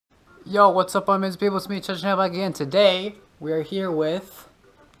Yo, what's up, I'm people, it's me, Chechnab again. Today, we are here with...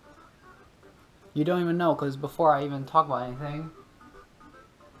 You don't even know, because before I even talk about anything,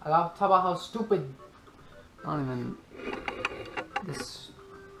 I gotta talk about how stupid... I don't even... This...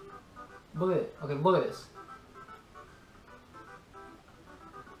 Look at it. Okay, look at this.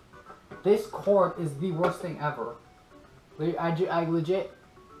 This cord is the worst thing ever. I legit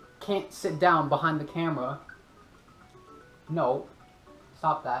can't sit down behind the camera. No.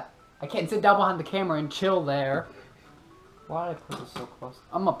 Stop that. I can't sit down behind the camera and chill there. Why did I put this so close?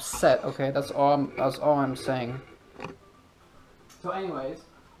 I'm upset, okay? That's all I'm saying. So anyways,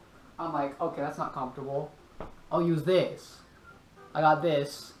 I'm like, okay, that's not comfortable. I'll use this. I got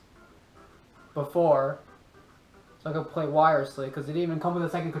this before, so I could play wirelessly, because it didn't even come with a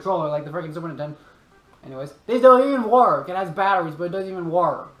second controller like the freaking Super Nintendo. Anyways, this doesn't even work. It has batteries, but it doesn't even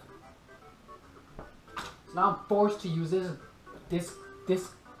work. So now I'm forced to use this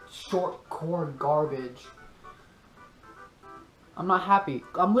short cord garbage. I'm not happy.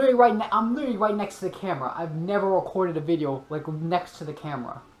 I'm literally right next to the camera. I've never recorded a video like next to the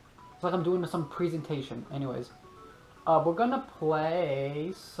camera. It's like I'm doing some presentation. Anyways, we're gonna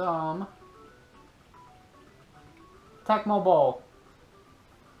play some Techmo Bull.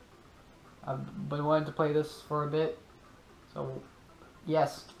 I've been wanting to play this for a bit, so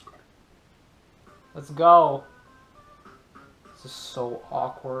yes, let's go. This is so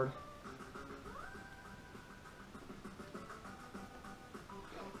awkward.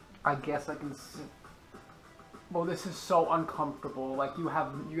 I guess I can sit. Well, this is so uncomfortable. Like you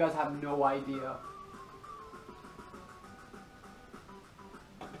guys have no idea.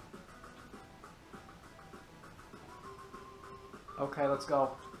 Okay, let's go.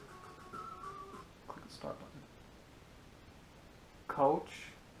 Click the start button. Coach.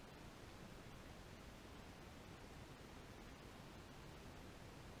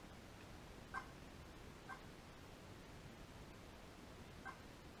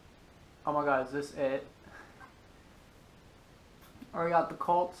 Oh my god, is this it? Already got the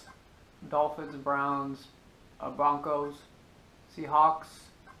Colts, Dolphins, Browns, Broncos, Seahawks.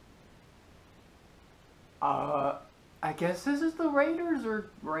 I guess this is the Raiders or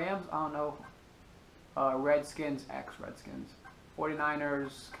Rams, I don't know. Redskins, ex-Redskins.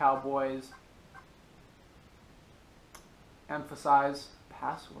 49ers, Cowboys. Emphasize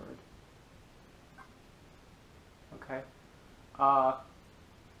password. Okay.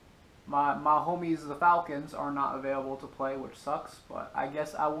 My homies, the Falcons, are not available to play, which sucks, but I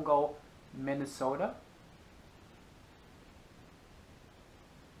guess I will go Minnesota.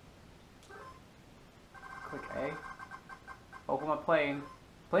 Click A. Open my plane.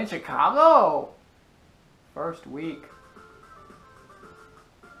 Playing Chicago! First week.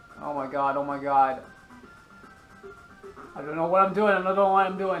 Oh my god, oh my god. I don't know what I'm doing, I don't know what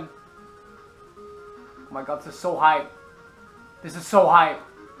I'm doing. Oh my god, this is so hype. This is so hype.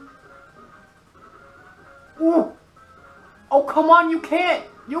 Ooh! Oh, come on, you can't!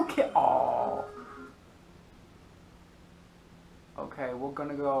 You can't! Oh. Okay, we're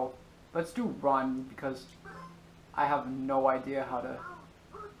gonna go... Let's do run, because I have no idea how to...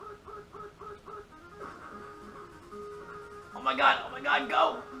 Oh my god,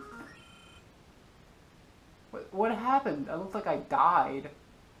 go! What happened? I looked like I died.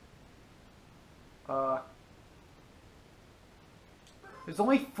 There's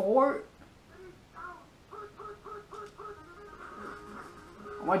only 4...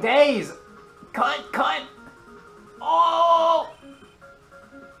 Oh my days! Cut! Oh!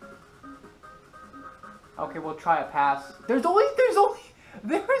 Okay, we'll try a pass. There's only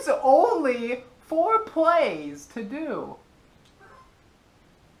 4 plays to do.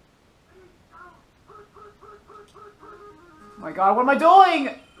 Oh my god, what am I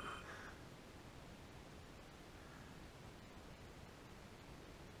doing?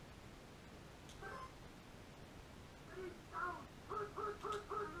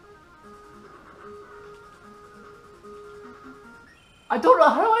 I don't know,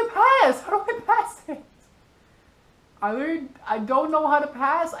 how do I pass? How do I pass it? I don't know how to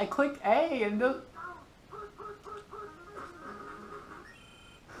pass. I clicked A and the...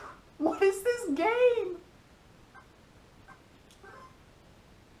 What is this game?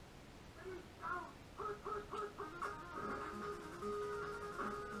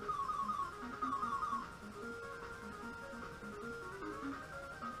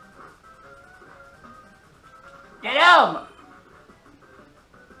 Get him!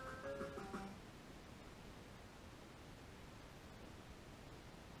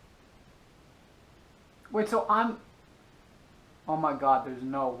 Wait, so I'm... Oh my god, there's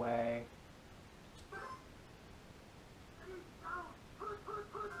no way.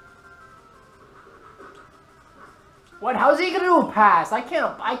 What? How's he gonna do a pass? I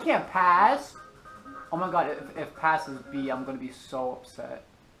can't pass. Oh my god, if pass is B, I'm gonna be so upset.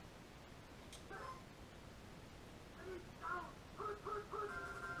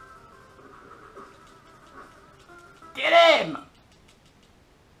 Get him!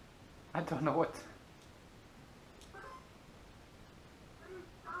 I don't know what.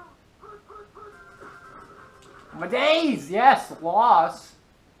 My days! Yes, loss.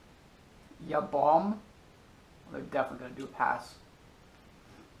 Ya bomb. They're definitely gonna do a pass.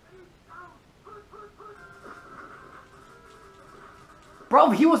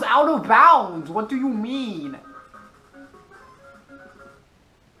 Bro, he was out of bounds. What do you mean?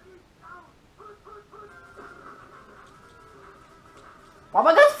 Oh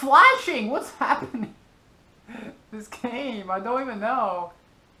my god, flashing! What's happening? This game, I don't even know.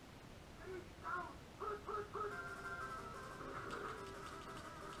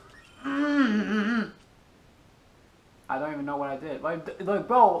 I don't even know what I did. Like,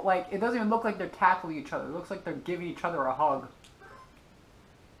 bro, like, it doesn't even look like they're tackling each other. It looks like they're giving each other a hug.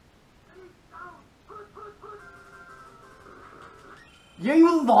 Yeah,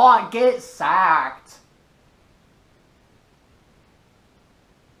 you lot get sacked.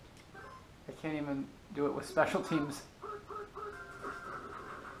 I can't even do it with special teams.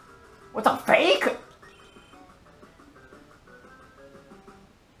 What's a fake?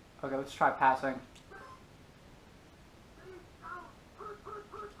 Okay, let's try passing.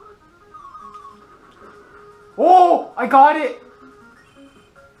 Oh, I got it.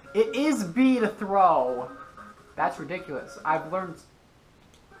 It is B to throw. That's ridiculous. I've learned.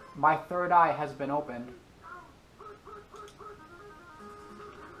 My third eye has been opened.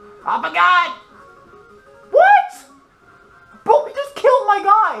 Oh my god! What? Bro, he just killed my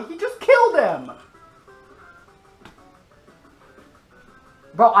guy! He just killed him!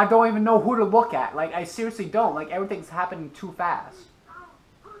 Bro, I don't even know who to look at. Like, I seriously don't. Like, everything's happening too fast.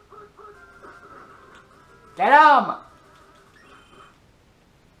 Get him!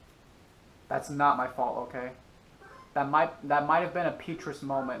 That's not my fault, okay? That might have been a Petrus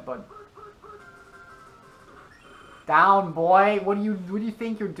moment, but down, boy. What do you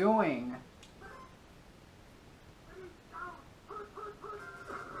think you're doing?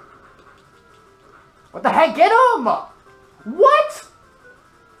 What the heck? Get him! What?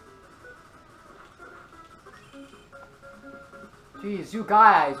 Jeez, you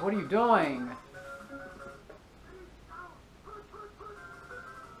guys, what are you doing?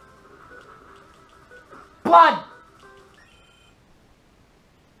 Blood!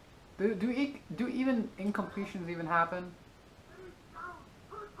 Do even incompletions even happen?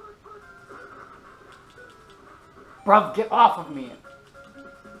 Bruv, get off of me!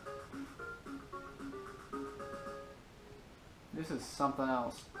 This is something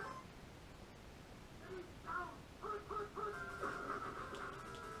else.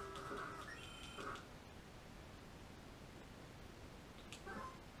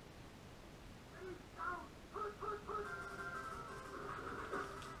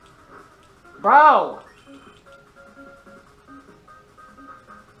 Bro!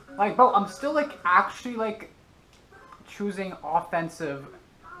 Like, bro, I'm still, like, actually, like, choosing offensive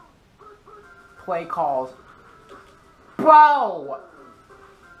play calls. Bro!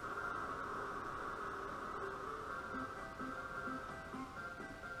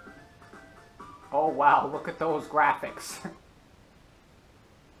 Oh, wow, look at those graphics.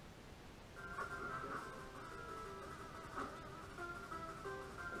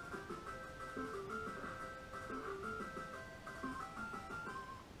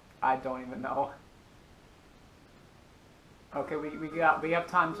 I don't even know. Okay, we have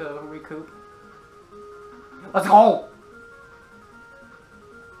time to recoup. Let's go!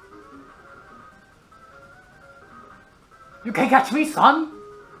 You can't catch me, son!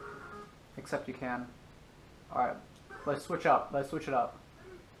 Except you can. Alright, let's switch up. Let's switch it up.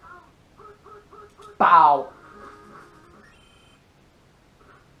 Bow!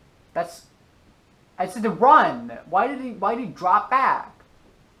 I said to run! Why did he drop back?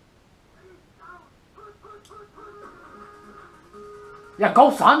 Yeah,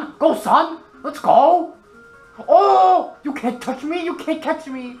 go son! Go son! Let's go! Oh! You can't touch me! You can't catch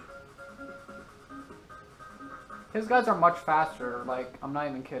me! His guys are much faster, like, I'm not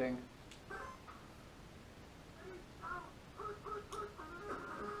even kidding.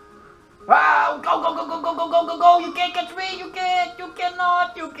 Wow! Go, go, go, go, go, go, go, go, go! You can't catch me! You can't! You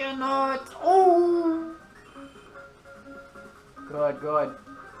cannot! You cannot! Oh! Good, good.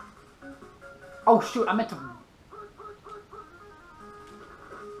 Oh shoot, I meant to...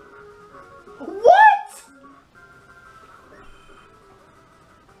 What?!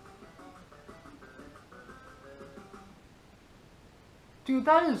 Dude,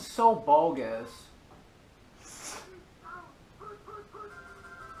 that is so bogus.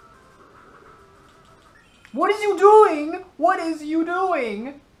 What is you doing? What is you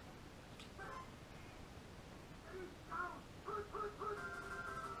doing?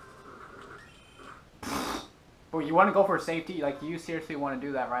 Well, you want to go for safety? Like, you seriously want to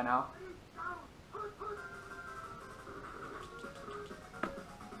do that right now?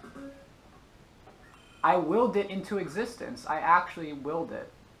 I willed it into existence. I actually willed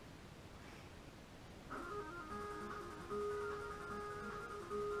it.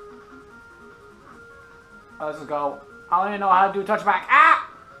 Let's just go. I don't even know how to do a touchback. Ah!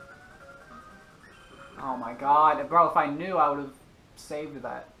 Oh my god. Bro, if I knew, I would have saved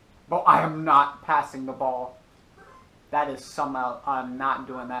that. But I am not passing the ball. That is somehow... I'm not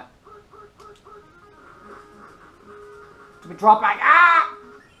doing that. Drop back. Ah!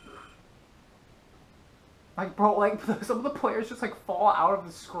 Like, bro, like, some of the players just, like, fall out of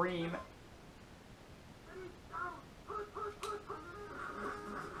the screen.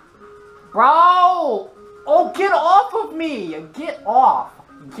 Bro! Oh, get off of me! Get off!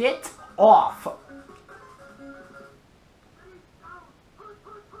 Get off!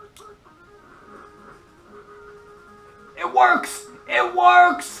 It works! It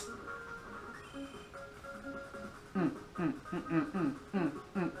works!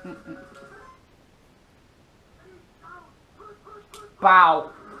 Bow.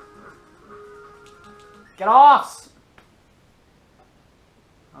 Get off!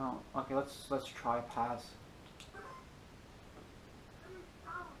 Oh, okay, let's try pass.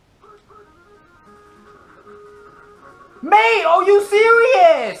 Mate, are you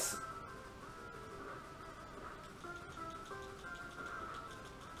serious?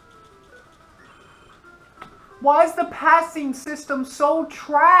 Why is the passing system so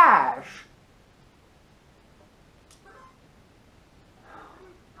trash?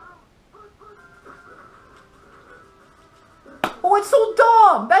 Oh, it's so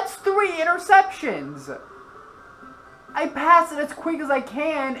dumb! That's 3 interceptions! I pass it as quick as I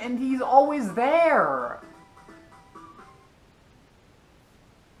can, and he's always there.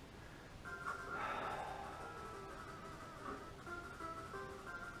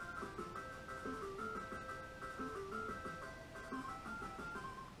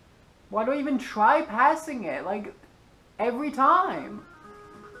 Why do I even try passing it? Like, every time.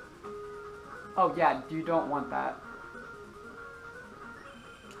 Oh, yeah, you don't want that.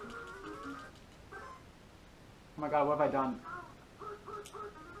 Oh my god, what have I done?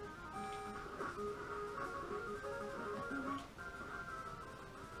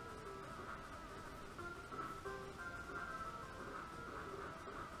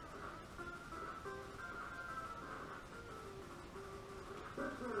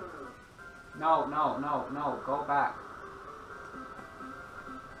 No, no, no, no, go back.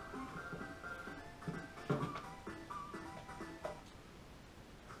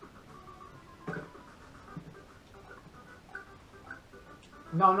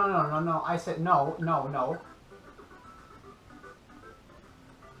 No, no, no, no, no. I said no, no, no.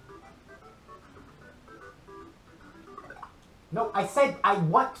 No, I said I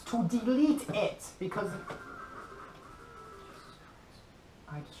want to delete it because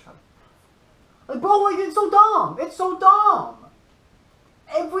I just tried. Like, bro, like, it's so dumb. It's so dumb.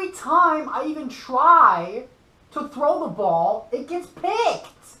 Every time I even try to throw the ball, it gets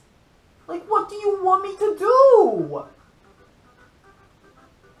picked. Like, what do you want me to do?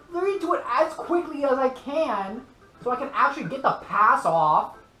 Let me do it as quickly as I can so I can actually get the pass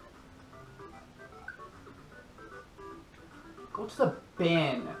off. Go to the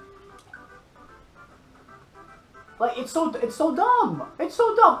bin. Like, it's so dumb. It's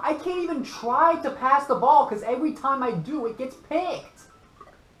so dumb. I can't even try to pass the ball because every time I do, it gets picked.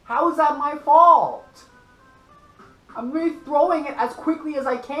 How is that my fault? I'm really throwing it as quickly as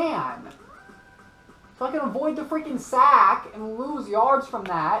I can. So I can avoid the freaking sack and lose yards from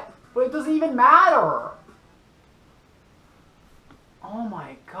that, but it doesn't even matter. Oh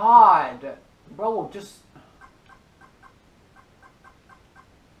my god. Bro, just...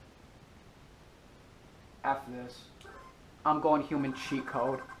 After this, I'm going human cheat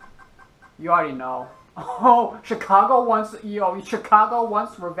code. You already know. Oh, Chicago wants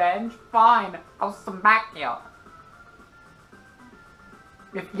revenge? Fine, I'll smack you.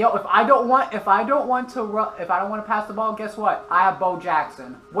 If I don't want to pass the ball, guess what? I have Bo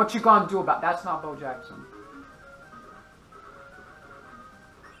Jackson. What you gonna do about it? That's not Bo Jackson.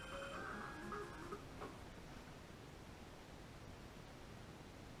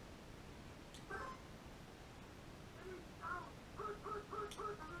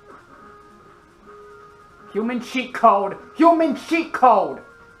 Human cheat code! Human cheat code!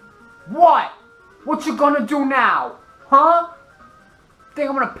 What? What you gonna do now? Huh? Think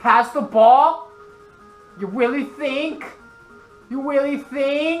I'm gonna pass the ball? You really think? You really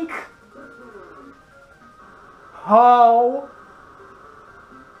think? Ho!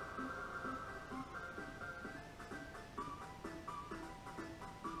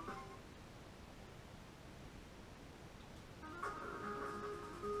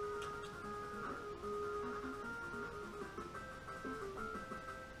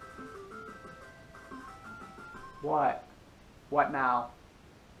 What? What now?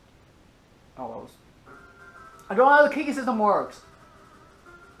 Oh, those. I don't know how the kicking system works.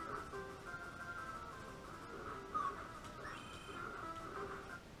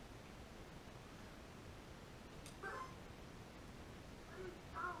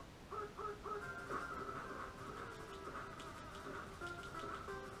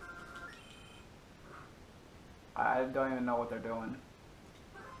 I don't even know what they're doing.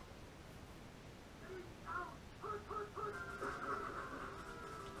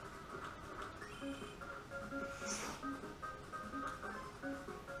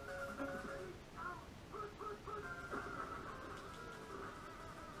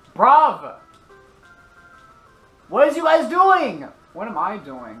 Bruv! What is you guys doing? What am I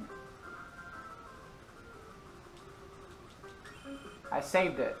doing? I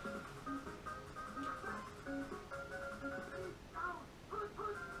saved it.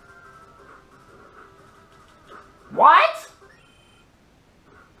 What?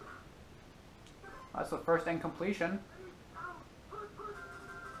 That's the first incompletion.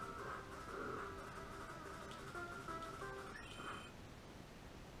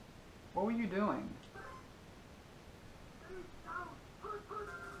 What were you doing?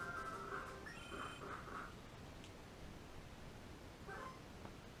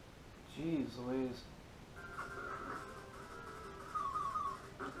 Jeez Louise.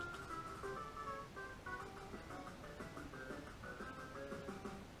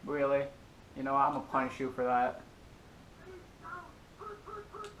 Really? You know what? I'm gonna punish you for that.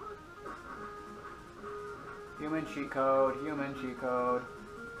 Human cheat code, human cheat code.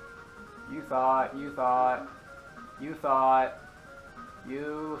 You thought, you thought, you thought,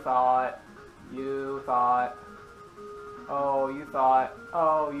 you thought, you thought. Oh, you thought,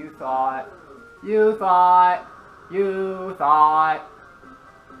 oh, you thought, you thought, you thought.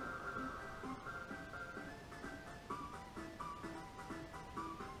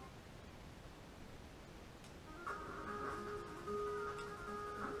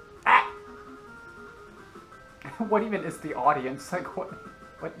 What even is the audience? Like,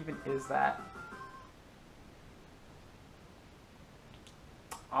 what even is that?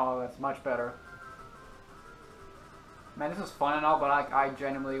 Oh, that's much better. Man, this is fun and all, but I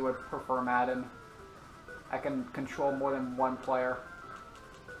genuinely would prefer Madden. I can control more than one player.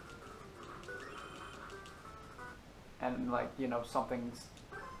 And, like, you know, something's...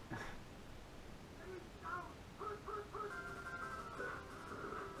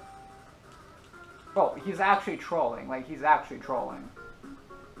 Oh, he's actually trolling. Like, he's actually trolling.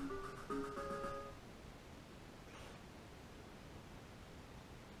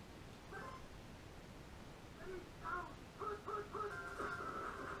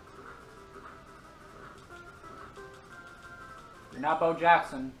 You're not Bo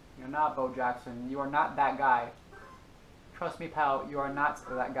Jackson. You're not Bo Jackson. You are not that guy. Trust me, pal, you are not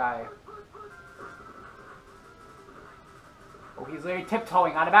that guy. Oh, he's literally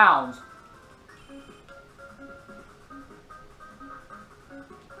tiptoeing out of bounds.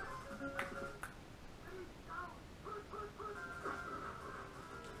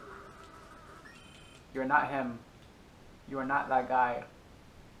 You're not him. You are not that guy.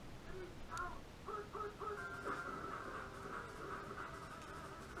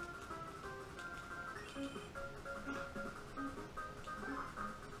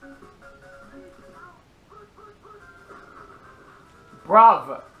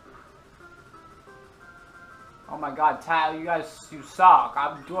 Bruv! Oh my god, Tyler, you suck.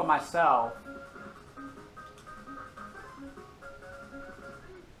 I'm doing it myself.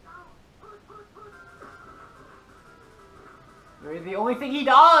 You're the only thing he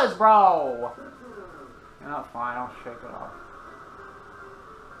does, bro! You know, fine, I'll shake it off.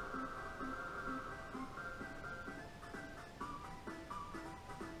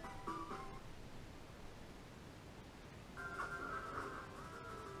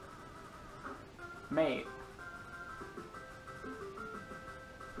 Mate.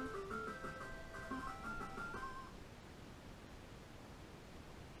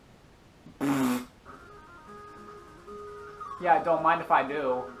 Yeah, don't mind if I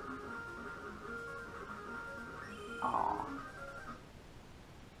do. Aw.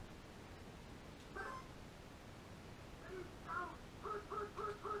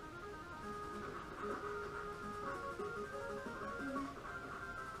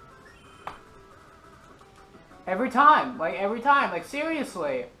 Every time, like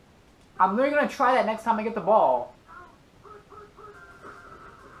seriously. I'm literally gonna try that next time I get the ball.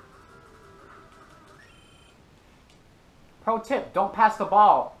 Pro tip, don't pass the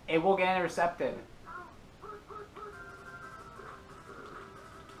ball. It will get intercepted.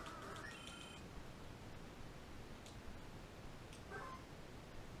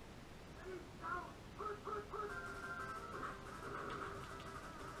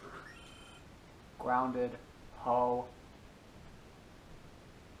 Grounded. Ho.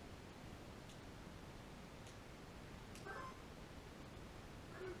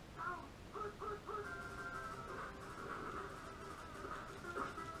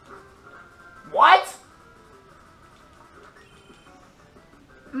 What?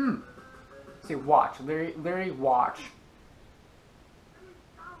 See, watch. Literally watch.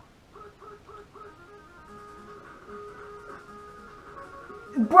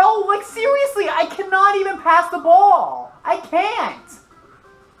 Bro, like seriously, I cannot even pass the ball. I can't.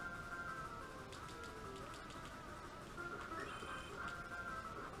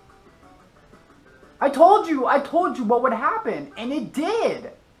 I told you what would happen, and it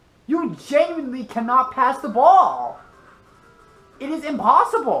did. You genuinely cannot pass the ball. It is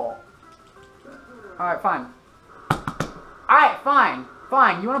impossible. Alright, fine. Alright, fine.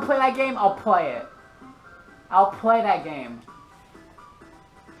 Fine. You want to play that game? I'll play it. I'll play that game.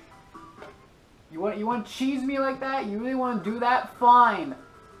 You want to cheese me like that? You really want to do that? Fine.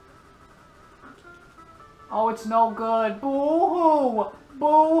 Oh, it's no good. Boo-hoo!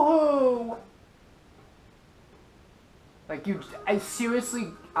 Boo-hoo! Like,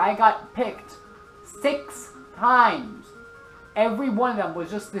 I got picked 6 times. Every one of them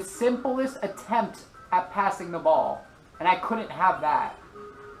was just the simplest attempt at passing the ball. And I couldn't have that.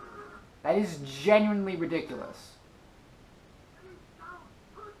 That is genuinely ridiculous.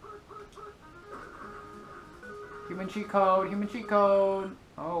 Human cheat code, human cheat code.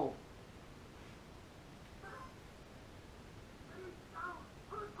 Oh.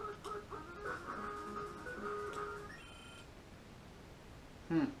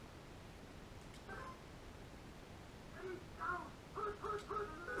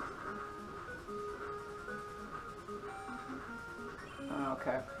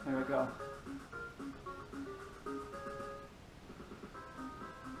 Okay, there we go.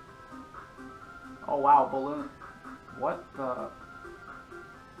 Oh wow, balloon. What the?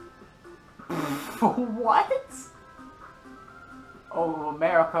 What? Oh,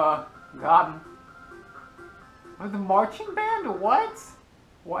 America. Got him. The marching band? What?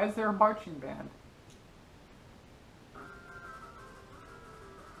 Why is there a marching band?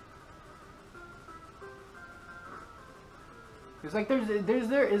 It's like is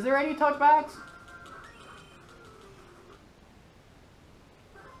there any touchbacks?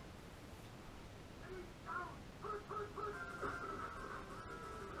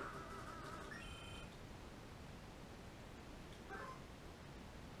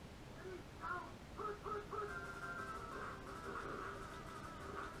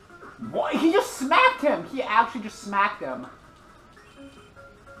 What? He just smacked him! He actually just smacked him.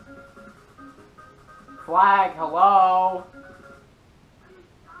 Flag, hello?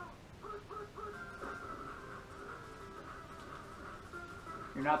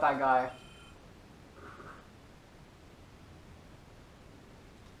 You're not that guy.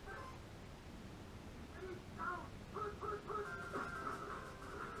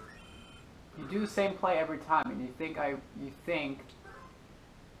 You do the same play every time, and you think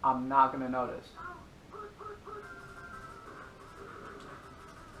I'm not gonna notice.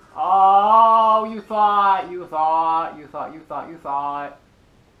 Oh, you thought.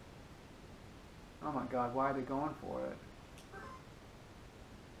 Oh my god, why are they going for it?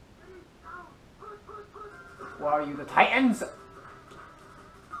 Why are you the Titans?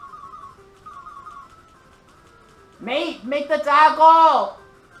 Mate, make the tackle!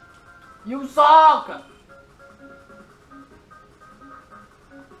 You suck!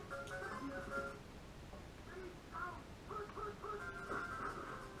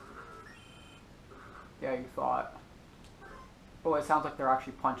 Yeah, you thought. Oh, it sounds like they're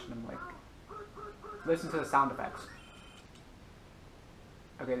actually punching him, like... Listen to the sound effects.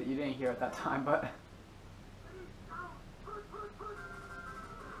 Okay, you didn't hear it that time, but...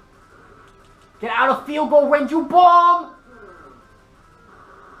 Get out of field goal range, you bum!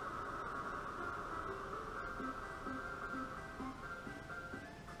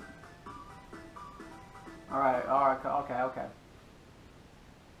 Alright, alright, okay, okay.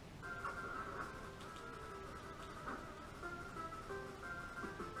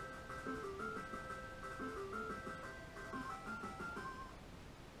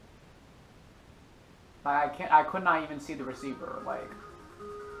 I could not even see the receiver, like.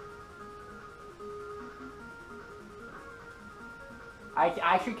 I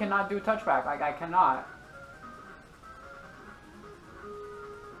actually cannot do touchback, like, I cannot.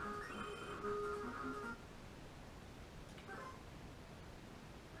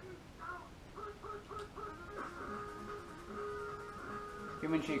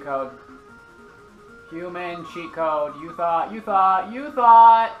 Human cheat code. Human cheat code. You thought.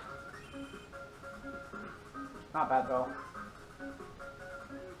 Not bad, though.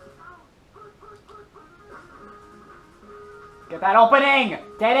 Get that opening!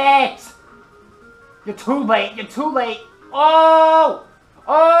 Get it! You're too late. You're too late. Oh!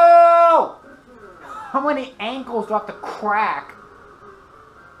 Oh! How many ankles do I have to crack?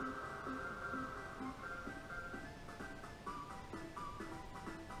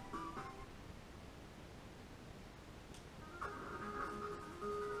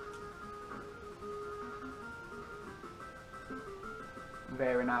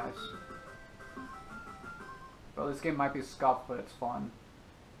 Very nice. Bro, this game might be scuffed, but it's fun.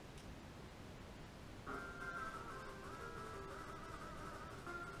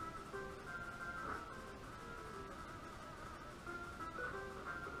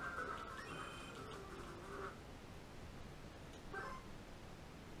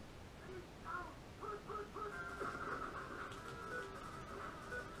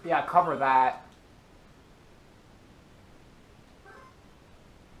 Yeah, cover that.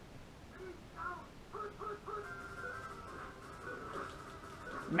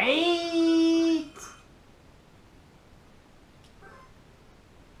 Mate!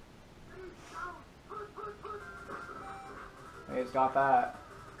 He's got that.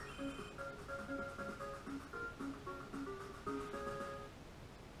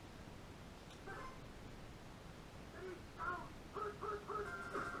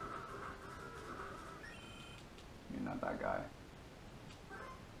 You're not that guy.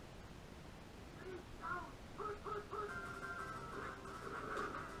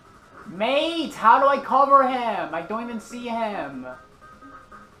 Mate, how do I cover him? I don't even see him.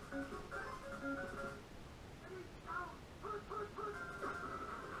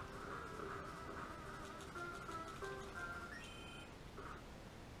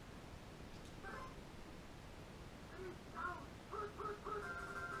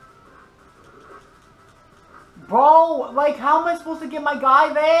 Bro, like, how am I supposed to get my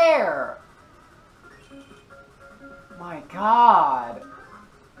guy there? My God.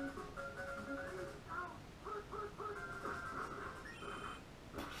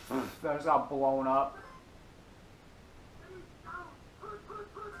 That just got blown up.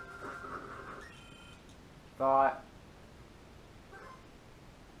 Thought.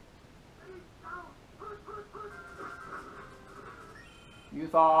 You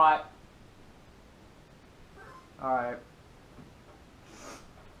thought. Alright.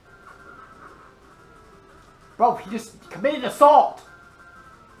 Bro, he just committed assault!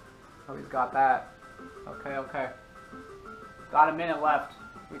 Oh, he's got that. Okay, okay. Got a minute left.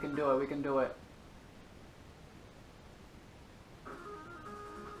 We can do it, we can do it.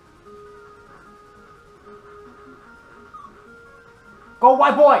 Go,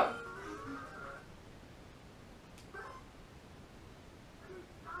 white boy!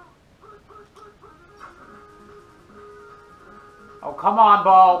 Oh, come on,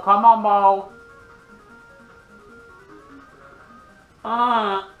 Bo. Come on, Bo.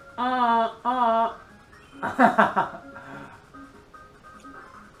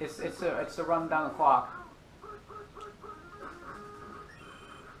 It's a run down the clock.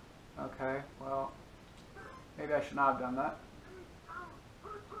 Okay, well, maybe I should not have done that.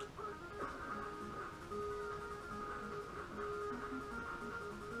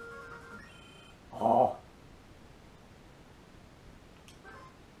 Oh.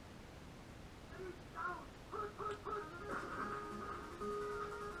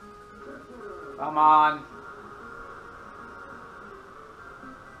 Come on.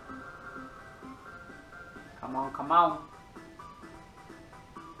 Come on, come on.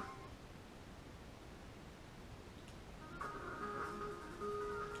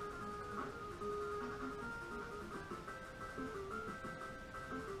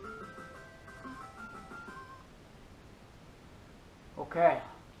 Okay.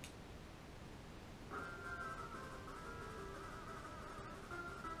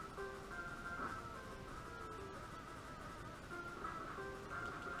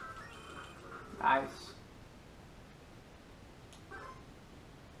 Nice.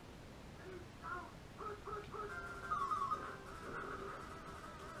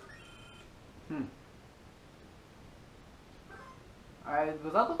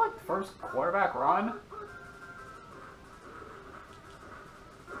 Was that like the first quarterback run?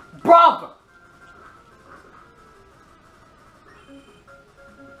 Bruv!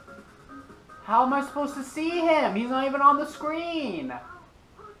 How am I supposed to see him? He's not even on the screen.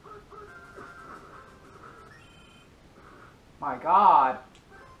 My God.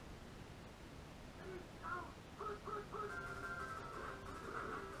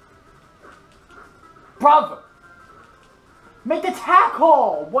 Bruv! Make the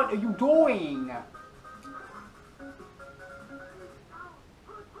tackle! What are you doing?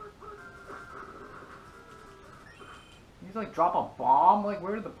 He's like drop a bomb? Like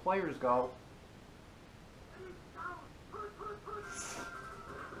where did the players go?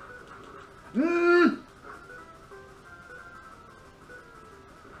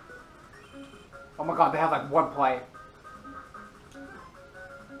 Oh my God, they have like one play.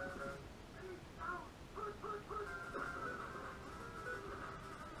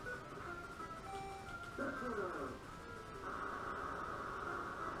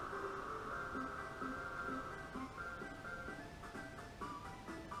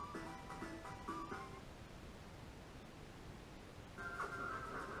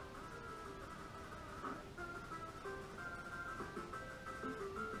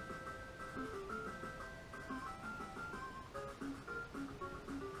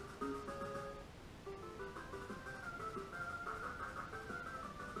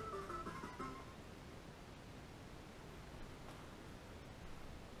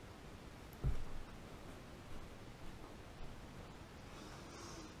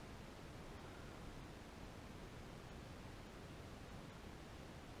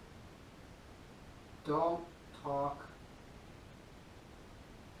 Don't talk.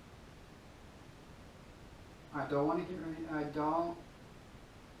 I don't want to get ready. I don't.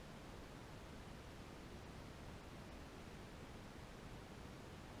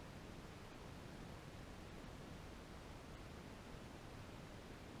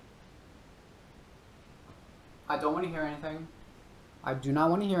 I don't want to hear anything. I do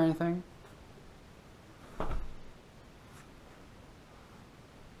not want to hear anything.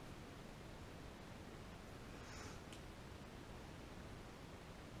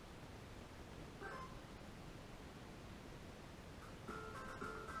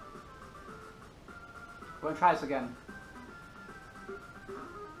 We're gonna try this again.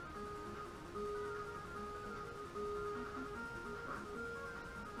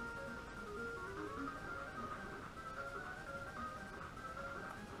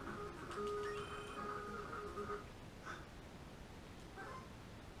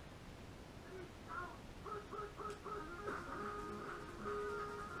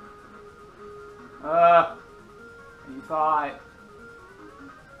 You thought.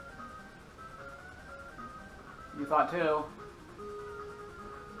 You thought too.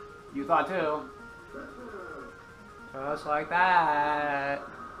 You thought too. Just like that.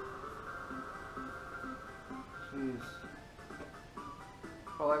 Jeez.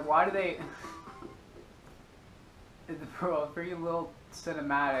 But like, why do they... It's a pretty little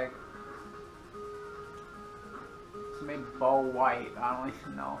cinematic. It's made Bo white. I don't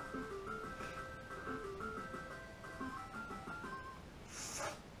even know.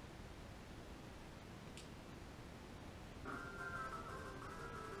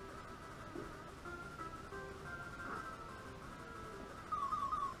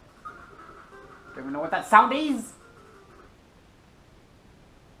 Don't even know what that sound is.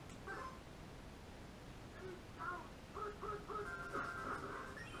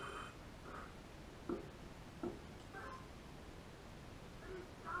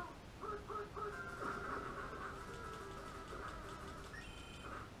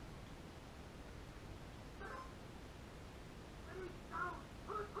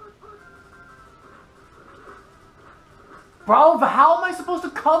 Bro, how am I supposed to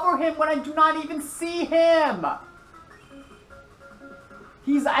cover him when I do not even see him?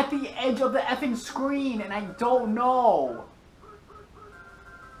 He's at the edge of the effing screen and I don't know.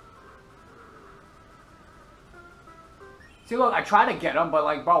 See, look, I try to get him, but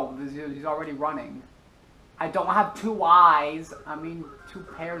like, bro, he's already running. I don't have two eyes. I mean, two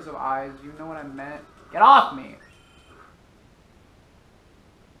pairs of eyes. You know what I meant? Get off me.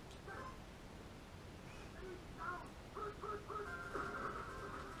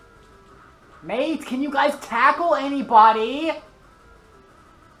 Mate, can you guys tackle anybody?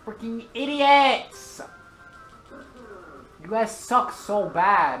 Freaking idiots! You guys suck so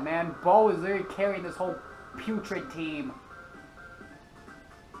bad, man. Bo is literally carrying this whole putrid team.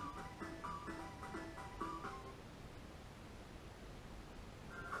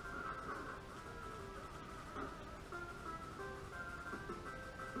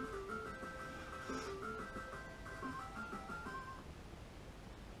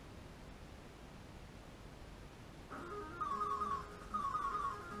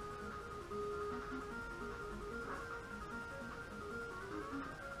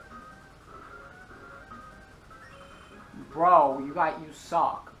 Bro, you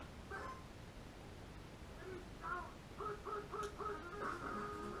suck.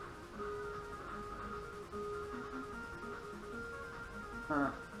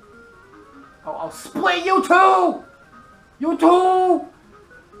 Oh, I'll split you two! You two!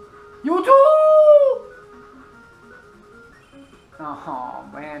 You two! Oh,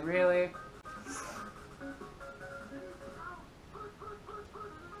 man, really?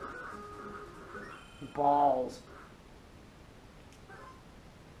 Balls.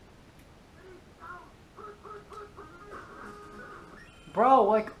 Bro,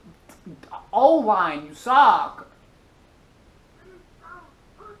 like, O-line, you suck.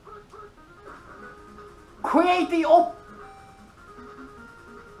 Create the I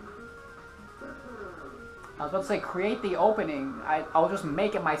was about to say create the opening. I'll just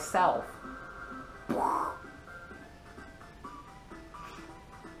make it myself.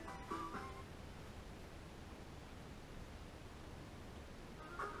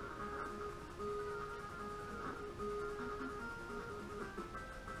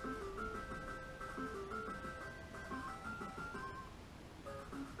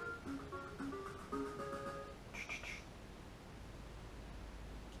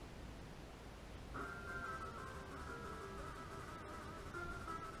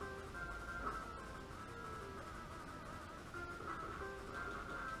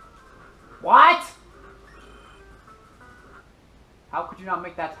 What? How could you not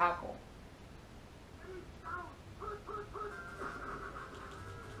make that tackle?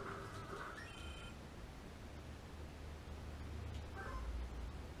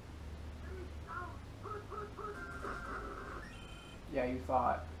 Yeah, you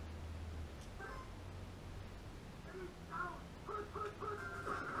thought.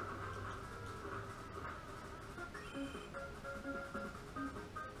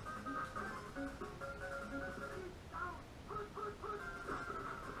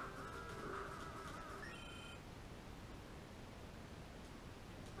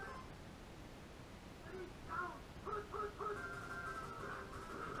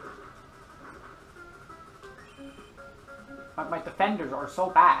 My defenders are so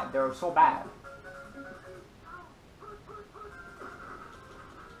bad. They're so bad.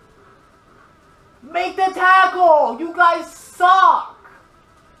 Make the tackle! You guys suck!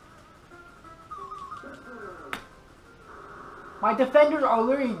 My defenders are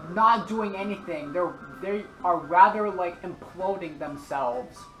literally not doing anything. They are rather like imploding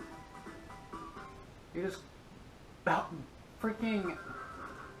themselves. You're just freaking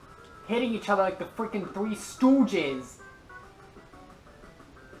hitting each other like the freaking Three Stooges.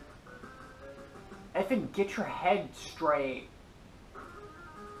 Effing get your head straight.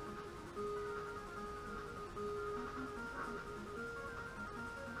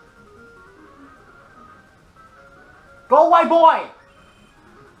 Go, white boy!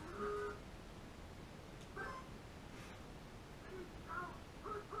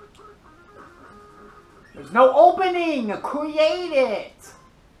 There's no opening! Create it!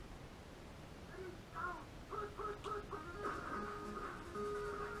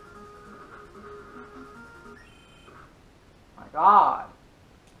 My God.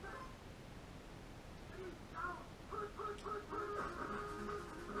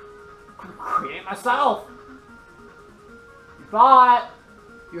 Create it myself! You thought!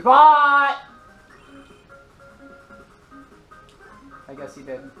 You thought! I guess he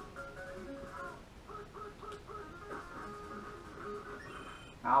did.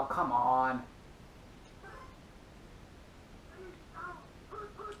 Oh, come on.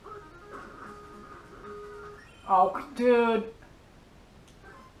 Oh, dude.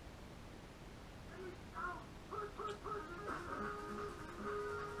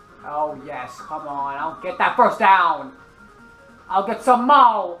 Oh, yes, come on. I'll get that first down. I'll get some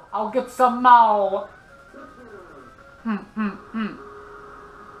more. I'll get some more.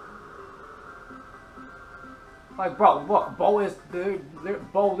 Like, bro, look, Bo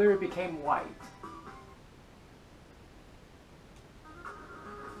literally became white.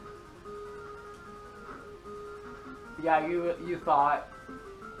 Yeah, you thought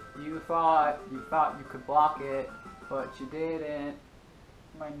you could block it, but you didn't.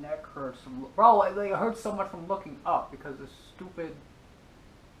 My neck hurts from bro. It hurts so much from looking up because this stupid.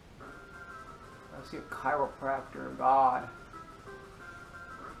 I see a chiropractor. God.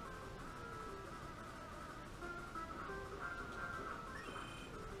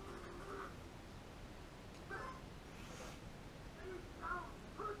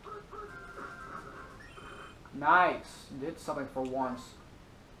 Nice. Did something for once.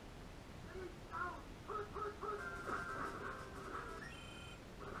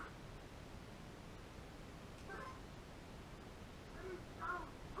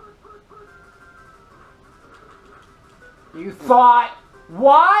 You thought...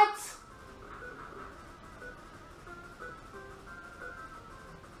 What?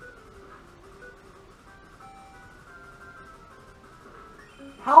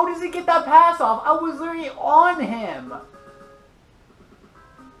 How does he get that pass off? I was literally on him.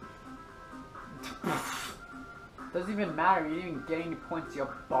 Doesn't even matter. You didn't even get any points, you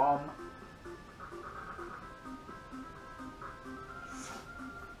bum.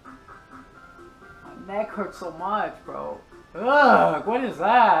 My neck hurts so much, bro. Ugh, what is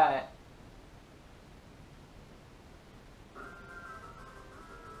that?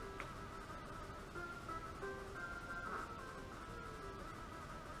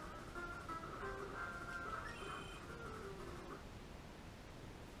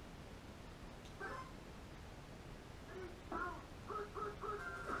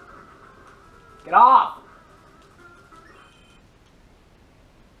 Get off!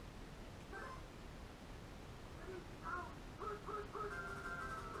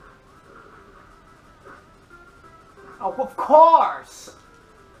 Oh, of course!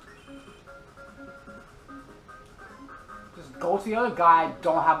 Just go to the other guy I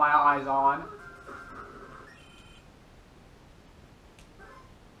don't have my eyes on.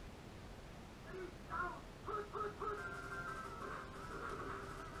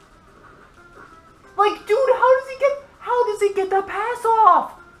 Like, dude, how does he get the pass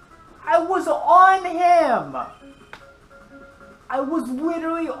off? I was on him. I was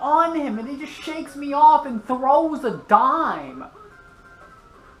literally on him, and he just shakes me off and throws a dime.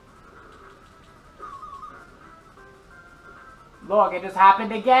 Look, it just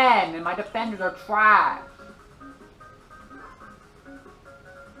happened again, and my defenders are trash.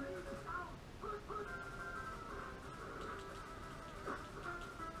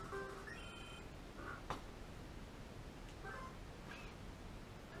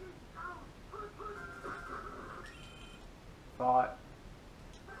 Thought.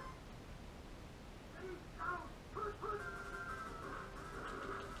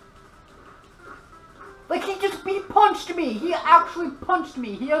 Like, he punched me! He actually punched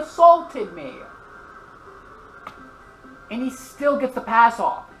me! He assaulted me! And he still gets the pass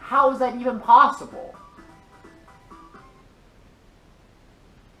off. How is that even possible?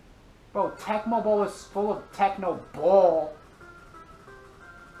 Bro, Techmo Bull is full of Techno Bull.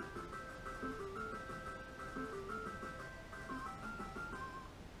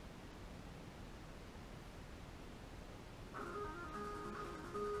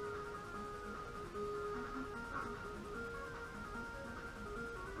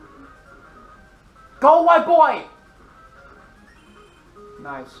 Go, white boy!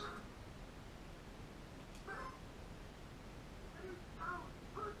 Nice.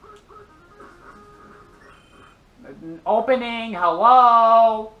 Opening,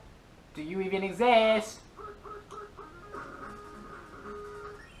 hello? Do you even exist?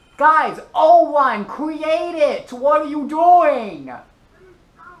 Guys, O1, create it! What are you doing?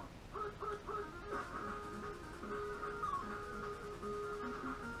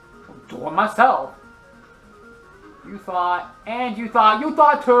 I'm doing myself. You thought, and you thought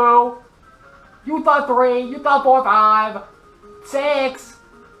 2, you thought 3, you thought 4, 5, 6,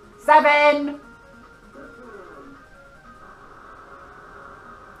 7.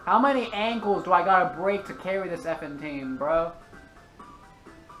 How many ankles do I gotta break to carry this effing team, bro?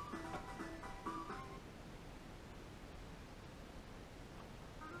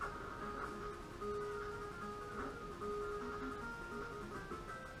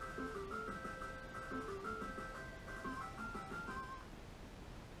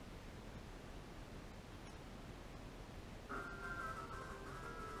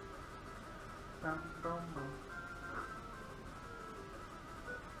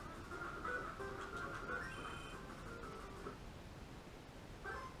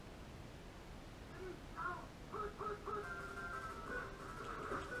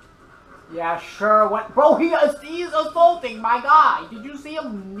 Yeah, sure. What, bro? He's assaulting my guy. Did you see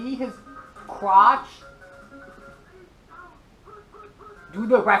him knee his crotch? Do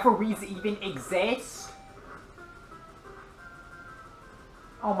the referees even exist?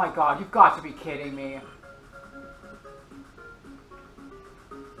 Oh my god, you've got to be kidding me.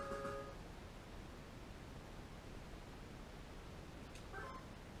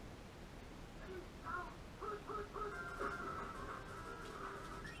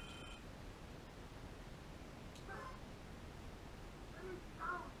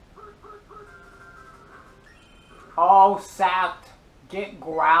 Oh, sacked. Get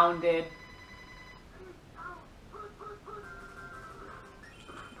grounded.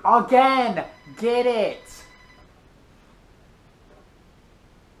 Again! Get it!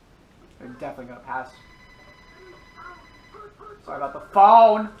 They're definitely gonna pass. Sorry about the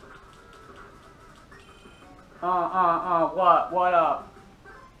phone. What up?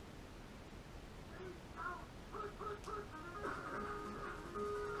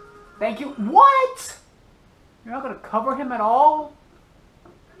 Thank you. What? You're not gonna cover him at all?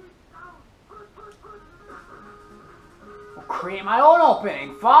 I'll create my own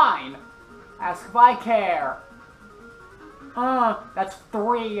opening. Fine. Ask if I care. That's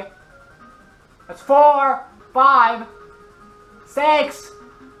 3. That's 4, 5, 6,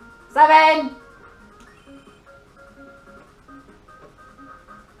 7.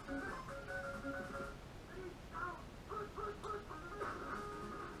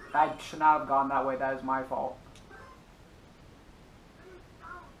 I should not have gone that way. That is my fault.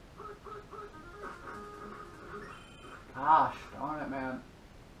 Gosh, darn it, man.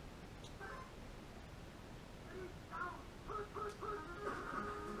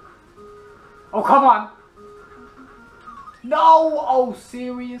 Oh, come on! No! Oh,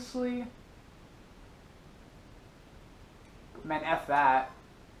 seriously? Man, F that.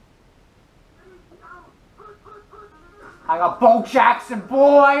 I got Bo Jackson,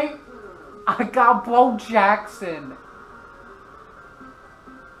 boy! I got Bo Jackson!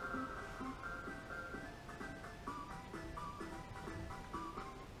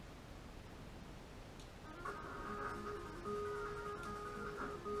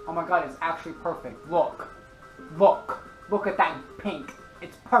 Oh my god, it's actually perfect. Look. Look. Look at that pink.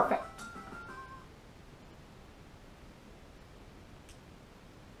 It's perfect.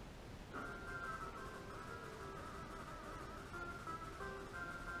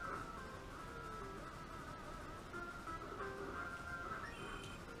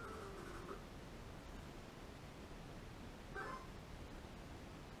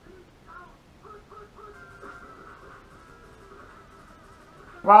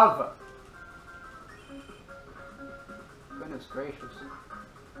 Bravo. Goodness gracious.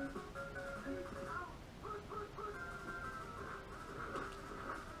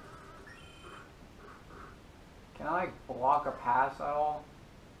 Can I, like, block a pass at all?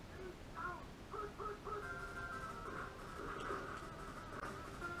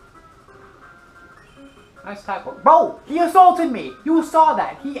 Nice tackle. Bro, he assaulted me! You saw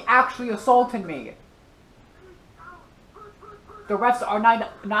that! He actually assaulted me! The refs are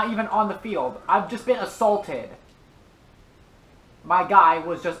not even on the field. I've just been assaulted. My guy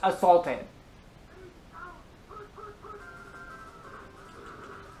was just assaulted.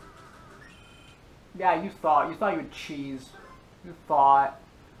 Yeah, you thought you would cheese. You thought.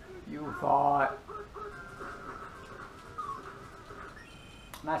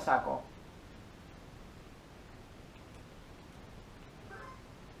 Nice tackle.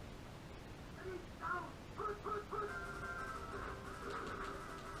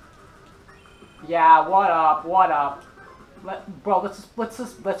 Yeah, what up? What up? Bro, let's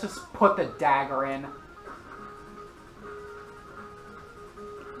just put the dagger in.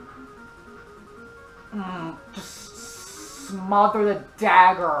 Just smother the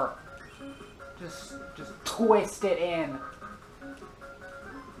dagger. Just twist it in.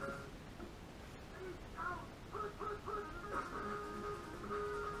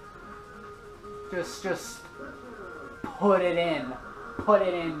 Just put it in. Put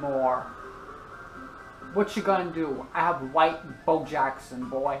it in more. What you gonna do? I have white Bo Jackson,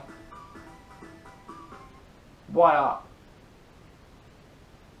 boy. What up?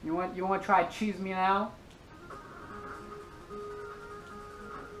 You want to try to cheese me now?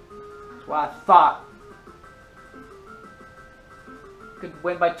 That's what I thought. Could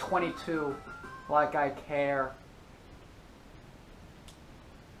win by 22. Like I care.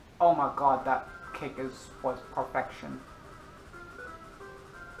 Oh my god, that kick was perfection.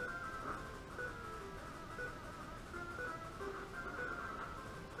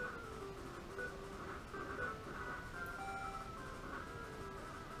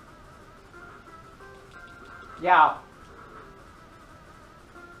 Yeah.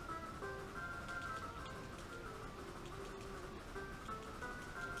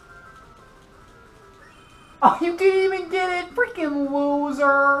 Oh, you didn't even get it! Freaking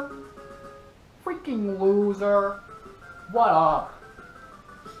loser! Freaking loser! What up?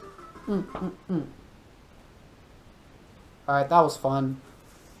 Alright, that was fun.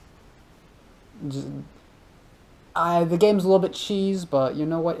 The game's a little bit cheese, but you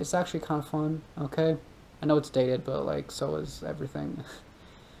know what? It's actually kind of fun, okay? I know it's dated, but, like, so is everything.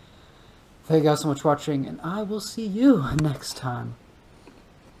 Thank you guys so much for watching, and I will see you next time.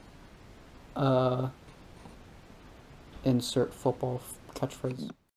 Insert football catchphrase.